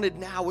she wanted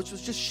now, which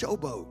was just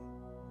showboat.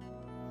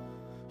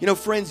 You know,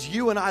 friends,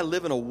 you and I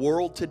live in a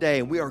world today,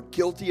 and we are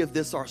guilty of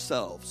this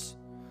ourselves,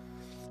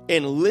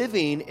 and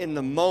living in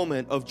the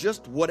moment of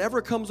just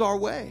whatever comes our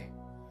way.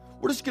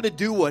 We're just going to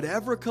do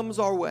whatever comes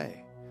our way.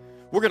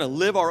 We're going to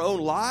live our own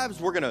lives.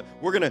 We're going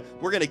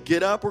to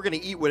get up. We're going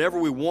to eat whatever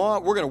we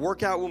want. We're going to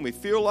work out when we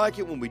feel like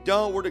it. When we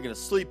don't, we're going to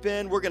sleep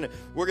in. We're going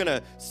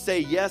to say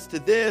yes to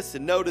this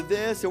and no to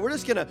this, and we're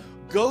just going to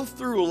go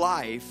through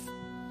life.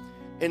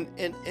 And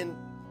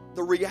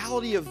the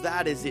reality of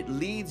that is it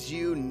leads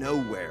you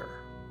nowhere.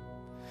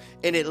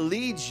 And it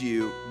leads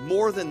you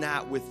more than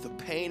that with the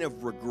pain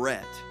of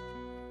regret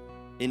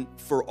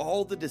for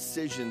all the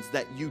decisions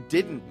that you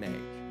didn't make.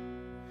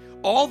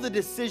 All the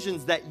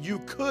decisions that you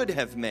could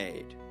have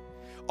made,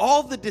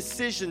 all the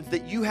decisions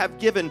that you have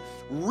given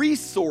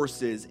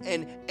resources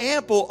and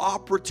ample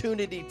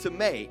opportunity to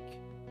make.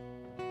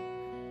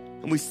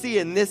 And we see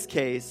in this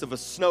case of a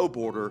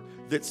snowboarder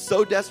that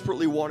so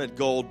desperately wanted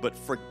gold but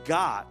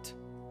forgot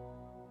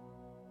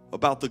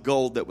about the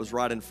gold that was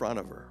right in front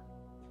of her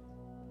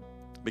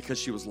because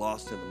she was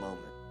lost in the moment.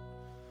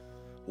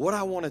 What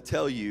I want to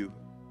tell you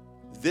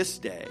this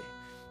day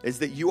is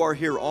that you are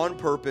here on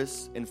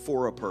purpose and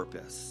for a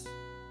purpose.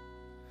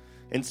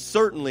 And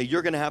certainly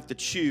you're going to have to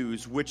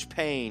choose which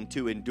pain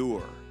to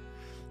endure.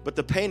 But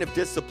the pain of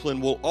discipline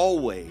will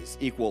always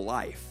equal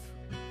life,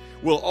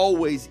 will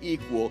always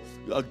equal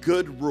a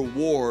good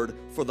reward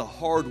for the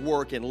hard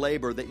work and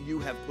labor that you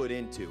have put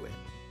into it.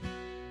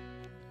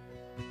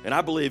 And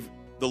I believe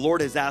the Lord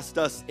has asked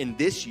us in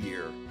this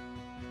year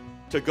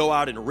to go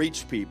out and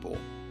reach people.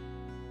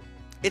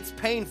 It's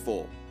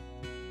painful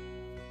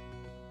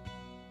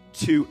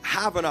to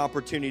have an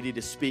opportunity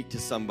to speak to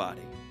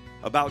somebody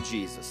about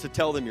Jesus, to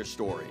tell them your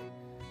story.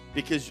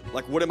 Because,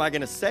 like, what am I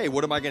going to say?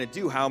 What am I going to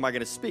do? How am I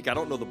going to speak? I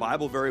don't know the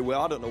Bible very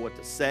well. I don't know what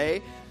to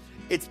say.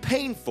 It's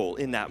painful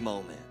in that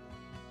moment.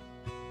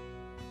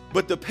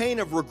 But the pain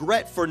of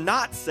regret for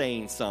not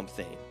saying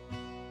something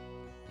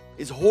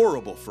is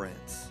horrible,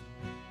 friends.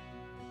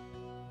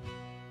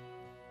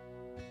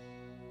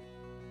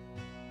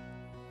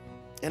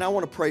 And I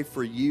want to pray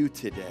for you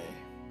today.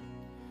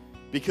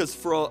 Because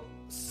for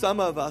some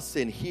of us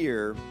in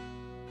here,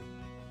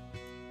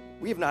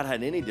 we have not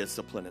had any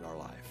discipline in our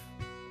life.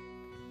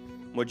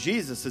 What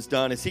Jesus has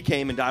done is he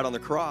came and died on the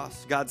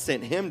cross. God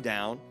sent him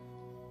down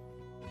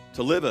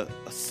to live a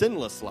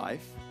sinless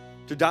life,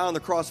 to die on the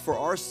cross for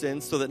our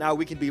sins so that now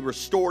we can be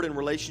restored in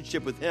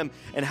relationship with him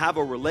and have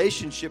a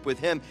relationship with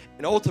him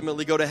and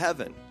ultimately go to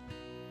heaven.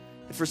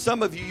 And for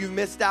some of you, you've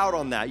missed out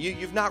on that.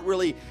 You've not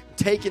really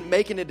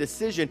making a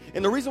decision.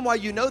 And the reason why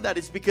you know that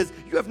is because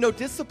you have no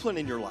discipline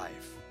in your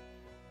life.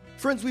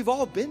 Friends, we've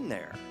all been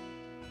there.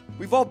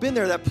 We've all been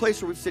there, that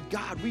place where we've said,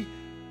 God,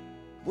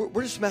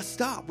 we're just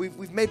messed up.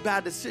 We've made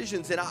bad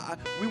decisions, and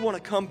we want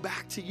to come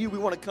back to you. We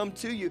want to come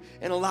to you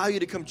and allow you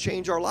to come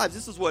change our lives.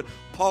 This is what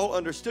Paul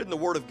understood in the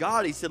Word of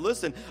God. He said,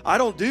 listen, I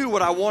don't do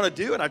what I want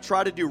to do, and I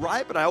try to do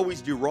right, but I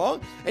always do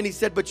wrong. And he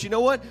said, but you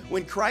know what?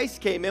 When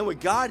Christ came in, when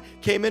God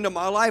came into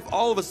my life,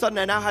 all of a sudden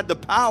I now had the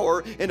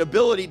power and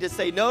ability to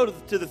say no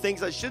to the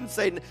things I should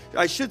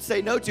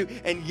say no to,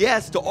 and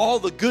yes to all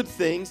the good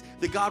things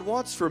that God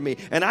wants for me.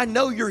 And I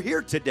know you're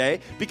here today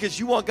because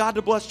you want God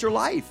to bless your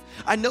life.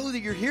 I know that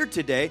you're here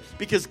today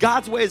because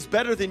God's way is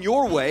better than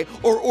your way,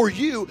 or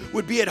you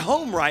would be at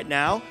home right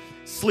now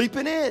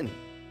sleeping in.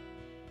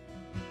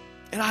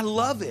 And I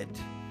love it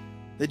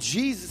that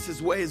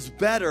Jesus' way is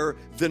better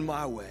than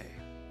my way.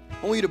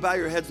 I want you to bow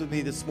your heads with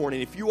me this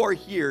morning. If you are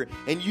here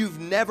and you've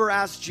never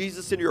asked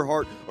Jesus into your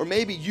heart, or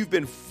maybe you've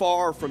been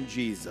far from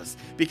Jesus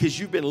because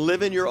you've been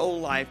living your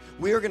own life,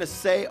 we are going to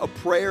say a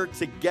prayer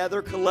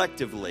together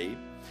collectively.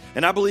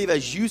 And I believe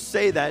as you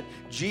say that,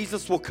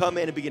 Jesus will come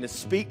in and begin to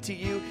speak to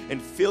you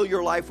and fill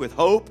your life with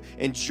hope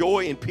and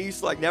joy and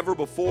peace like never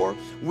before.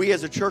 We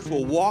as a church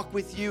will walk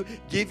with you,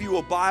 give you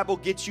a Bible,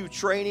 get you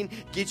training,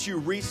 get you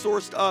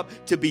resourced up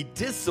to be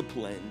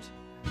disciplined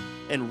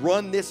and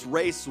run this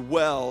race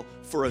well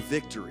for a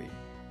victory.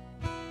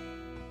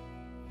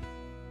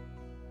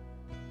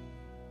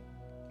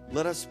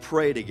 let us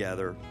pray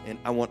together. And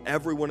I want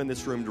everyone in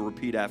this room to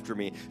repeat after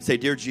me. Say,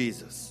 Dear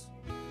Jesus,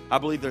 I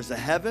believe there's a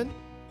heaven,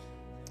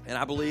 and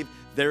I believe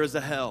there is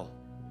a hell.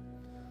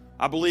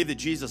 I believe that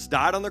Jesus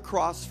died on the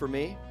cross for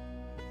me,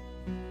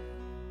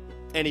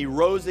 and he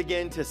rose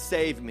again to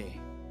save me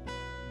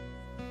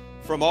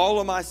from all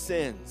of my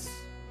sins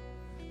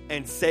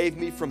and save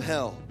me from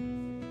hell.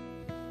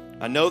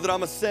 I know that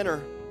I'm a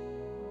sinner,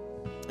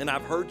 and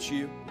I've hurt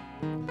you,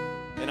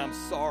 and I'm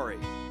sorry.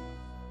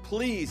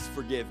 Please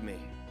forgive me.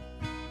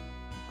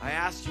 I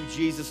ask you,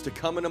 Jesus, to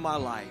come into my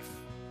life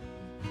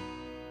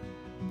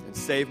and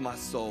save my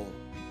soul.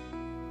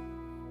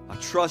 I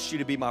trust you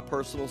to be my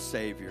personal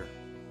Savior.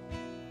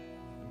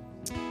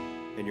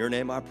 In your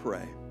name I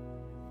pray.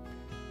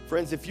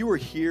 Friends, if you were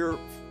here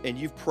and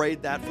you've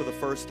prayed that for the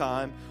first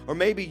time, or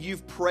maybe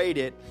you've prayed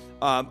it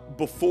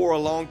before a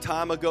long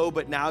time ago,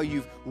 but now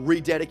you've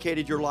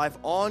rededicated your life,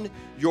 on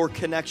your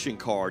connection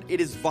card,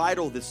 it is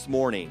vital this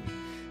morning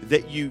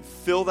that you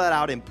fill that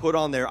out and put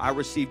on there, I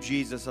receive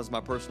Jesus as my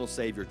personal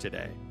Savior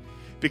today.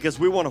 Because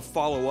we want to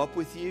follow up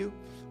with you.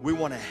 We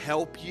want to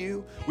help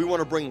you. We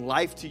want to bring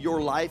life to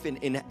your life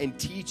and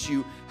teach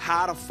you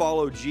how to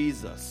follow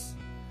Jesus.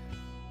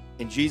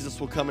 And Jesus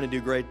will come in and do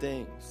great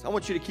things. I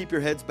want you to keep your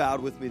heads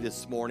bowed with me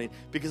this morning,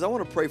 because I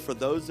want to pray for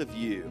those of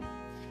you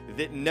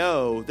that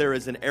know there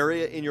is an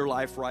area in your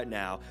life right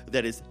now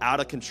that is out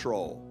of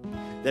control,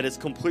 that is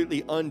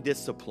completely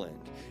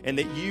undisciplined, and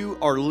that you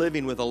are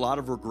living with a lot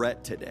of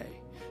regret today.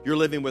 You're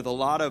living with a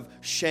lot of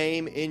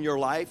shame in your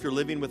life. You're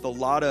living with a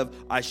lot of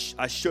I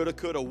shoulda,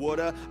 coulda,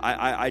 woulda.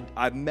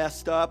 I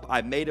messed up.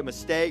 I made a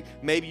mistake.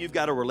 Maybe you've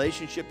got a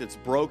relationship that's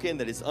broken,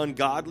 that is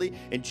ungodly,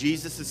 and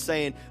Jesus is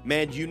saying,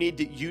 man, you need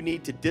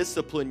to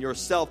discipline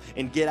yourself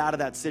and get out of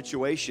that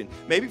situation.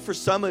 Maybe for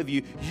some of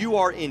you, you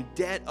are in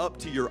debt up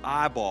to your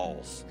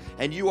eyeballs,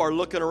 and you are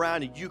looking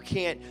around and you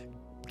can't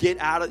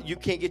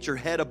get your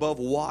head above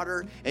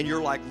water, and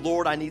you're like,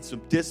 Lord, I need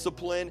some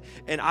discipline.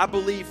 And I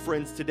believe,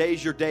 friends,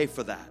 today's your day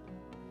for that.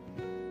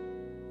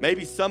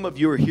 Maybe some of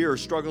you are here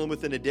struggling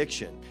with an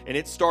addiction, and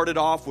it started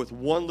off with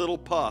one little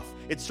puff.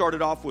 It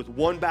started off with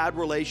one bad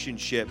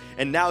relationship,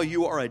 and now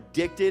you are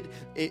addicted,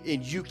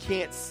 and you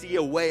can't see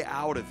a way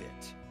out of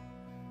it.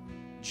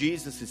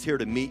 Jesus is here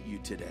to meet you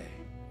today.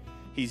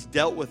 He's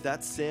dealt with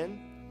that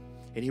sin,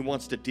 and he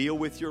wants to deal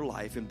with your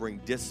life and bring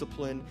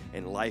discipline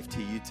and life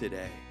to you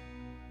today.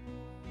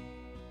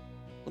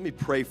 Let me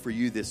pray for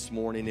you this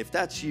morning. If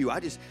that's you,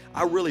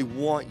 I really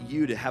want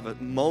you to have a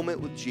moment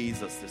with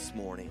Jesus this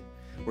morning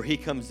where he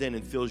comes in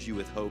and fills you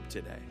with hope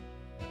today.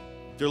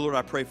 Dear Lord,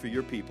 I pray for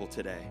your people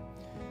today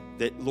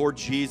that, Lord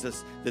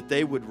Jesus, that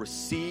they would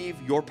receive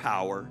your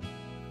power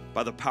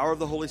by the power of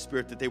the Holy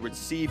Spirit, that they would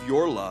receive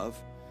your love,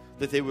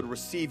 that they would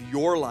receive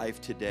your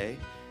life today,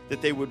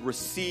 that they would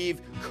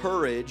receive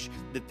courage,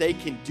 that they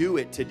can do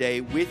it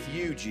today with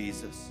you,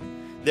 Jesus.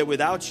 That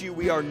without you,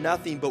 we are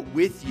nothing, but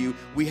with you,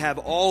 we have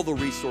all the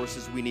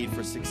resources we need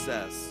for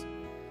success.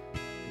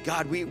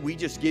 God, we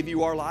just give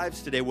you our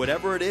lives today,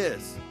 whatever it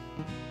is.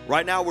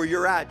 Right now where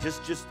you're at,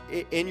 just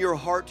in your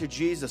heart to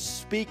Jesus,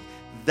 speak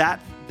that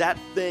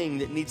thing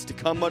that needs to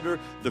come under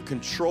the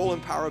control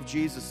and power of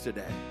Jesus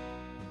today.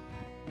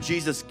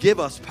 Jesus, give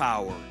us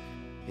power.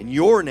 In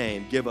your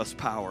name, give us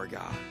power,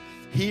 God.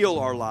 Heal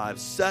our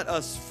lives. Set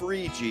us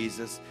free,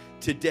 Jesus,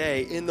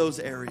 today in those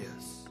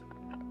areas.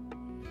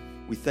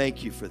 We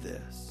thank you for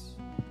this.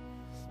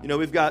 You know,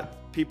 we've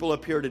got people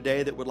up here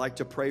today that would like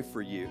to pray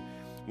for you.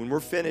 When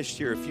we're finished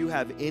here, if you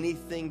have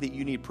anything that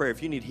you need prayer,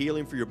 if you need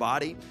healing for your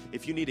body,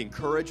 if you need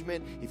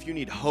encouragement, if you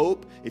need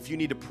hope, if you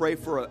need to pray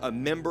for a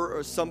member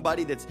or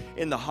somebody that's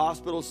in the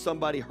hospital,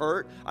 somebody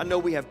hurt. I know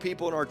we have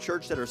people in our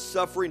church that are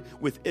suffering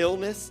with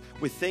illness,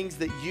 with things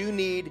that you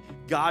need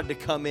God to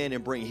come in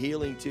and bring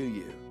healing to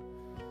you.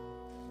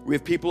 We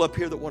have people up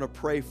here that want to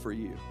pray for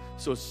you.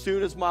 So as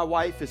soon as my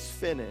wife is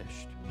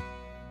finished,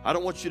 I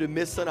don't want you to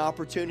miss an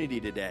opportunity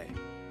today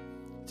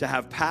to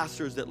have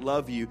pastors that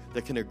love you,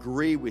 that can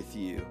agree with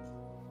you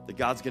that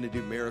God's going to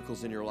do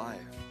miracles in your life.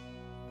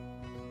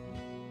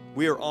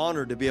 We are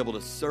honored to be able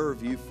to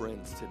serve you,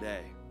 friends,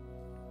 today.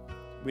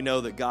 We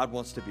know that God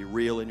wants to be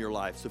real in your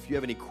life. So if you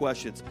have any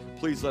questions,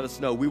 please let us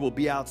know. We will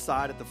be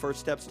outside at the First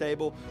Steps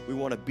table. We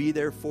want to be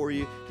there for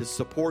you, to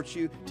support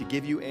you, to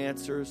give you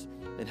answers,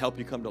 and help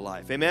you come to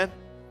life. Amen?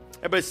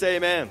 Everybody say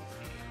amen.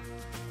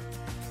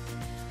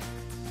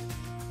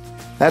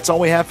 That's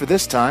all we have for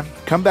this time.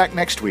 Come back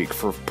next week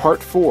for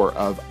part 4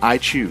 of I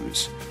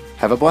Choose.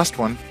 Have a blessed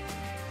one.